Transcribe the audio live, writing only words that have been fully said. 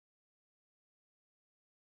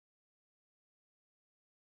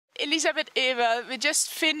Elisabeth Eberl, we just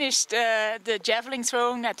finished the javelin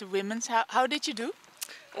throwing at the women's. How did you do?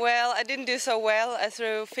 Well, I didn't do so well. I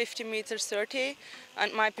threw 50 meters 30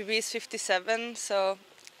 and my PB is 57, so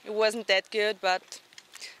it wasn't that good, but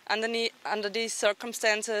under these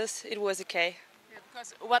circumstances it was okay. Yeah,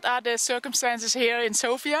 because what are the circumstances here in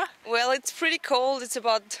Sofia? Well, it's pretty cold. It's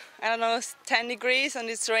about, I don't know, 10 degrees and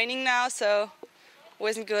it's raining now, so it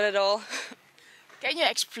wasn't good at all. Can you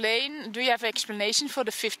explain, do you have an explanation for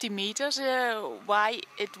the 50 meters, why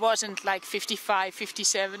it wasn't like 55,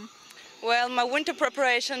 57? Well, my winter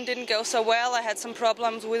preparation didn't go so well. I had some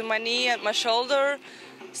problems with my knee and my shoulder,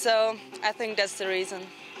 so I think that's the reason.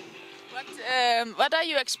 What are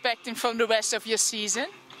you expecting from the rest of your season?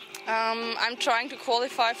 I'm trying to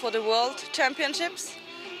qualify for the World Championships,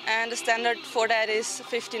 and the standard for that is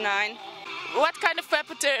 59. What kind of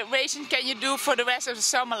preparation can you do for the rest of the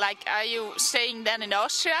summer? Like, are you staying then in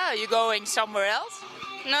Austria? Are you going somewhere else?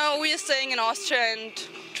 No, we are staying in Austria and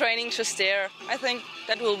training just there. I think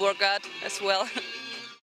that will work out as well.